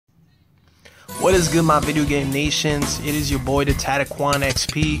What is good, my video game nations? It is your boy, the Capcom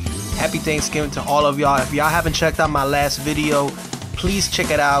XP. Happy Thanksgiving to all of y'all. If y'all haven't checked out my last video, please check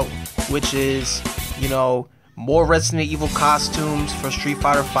it out, which is, more Resident Evil costumes for Street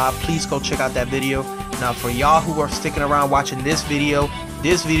Fighter 5. Please go check out that video. Now, for y'all who are sticking around watching this video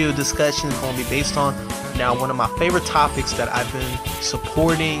discussion is going to be based on one of my favorite topics that I've been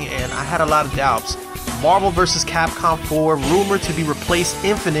supporting, and I had a lot of doubts. Marvel vs. Capcom 4, rumored to be replaced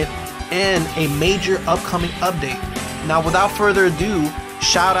Infinite in a major upcoming update. Now, without further ado,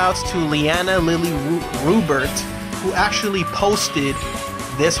 shout outs to Liana Lily Rubert, who actually posted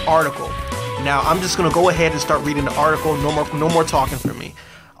this article. Now, I'm just gonna go ahead and start reading the article. No more talking for me.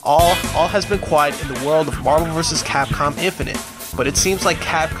 All has been quiet in the world of Marvel vs. Capcom Infinite, but it seems like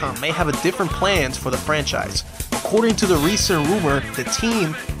Capcom may have a different plans for the franchise. According to the recent rumor, the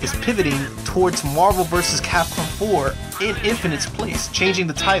team is pivoting towards Marvel vs. Capcom 4 in Infinite's place, changing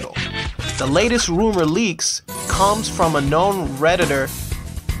the title. The latest rumor leaks comes from a known Redditor,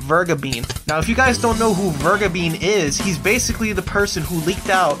 Vergabean. Now, if you guys don't know who Vergabean is, he's basically the person who leaked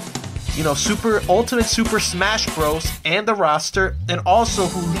out, Ultimate Super Smash Bros. And the roster, and also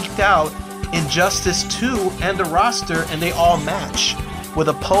who leaked out Injustice 2 and the roster, and they all match. With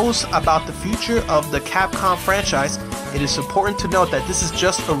a post about the future of the Capcom franchise, it is important to note that this is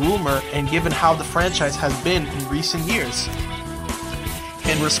just a rumor, and given how the franchise has been in recent years.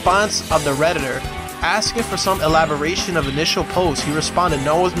 In response of the Redditor, asking for some elaboration of initial post, he responded,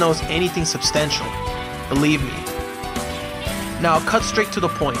 "No one knows anything substantial. Believe me." Now, cut straight to the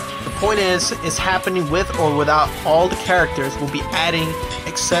point. The point is, it's happening with or without all the characters, will be adding,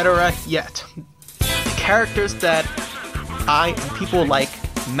 etc. yet. The characters that I and people like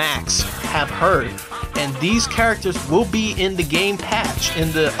Max have heard, and these characters will be in the game patch,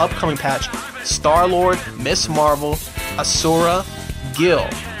 in the upcoming patch. Star-Lord, Miss Marvel, Asura, Gil,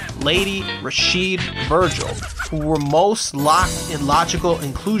 Lady, Rashid, Virgil, who were most locked in logical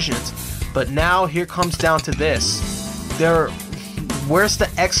inclusions. But now here comes down to this. Where's the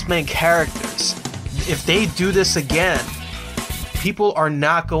X-Men characters? If they do this again, people are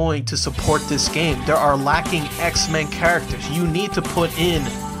not going to support this game. There are lacking X-Men characters. You need to put in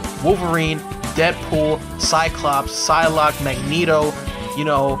Wolverine, Deadpool, Cyclops, Psylocke, Magneto,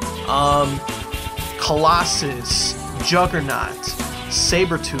 Colossus, Juggernaut,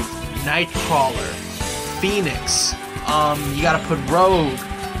 Sabretooth, Nightcrawler, Phoenix. You gotta put Rogue.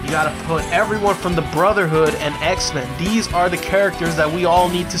 You gotta put everyone from the Brotherhood and X-Men. These are the characters that we all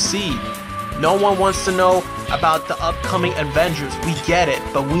need to see. No one wants to know about the upcoming Avengers. We get it,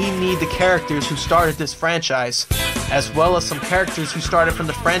 but we need the characters who started this franchise, as well as some characters who started from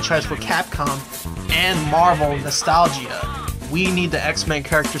the franchise with Capcom and Marvel nostalgia. We need the X-Men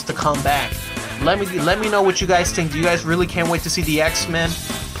characters to come back. Let me know what you guys think. Do you guys really can't wait to see the X-Men?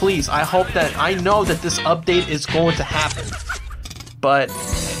 Please, I know that this update is going to happen, but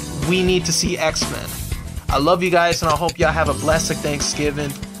we need to see X-Men. I love you guys, and I hope y'all have a blessed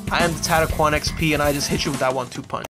Thanksgiving. I am the Capcom XP, and I just hit you with that 1-2 punch.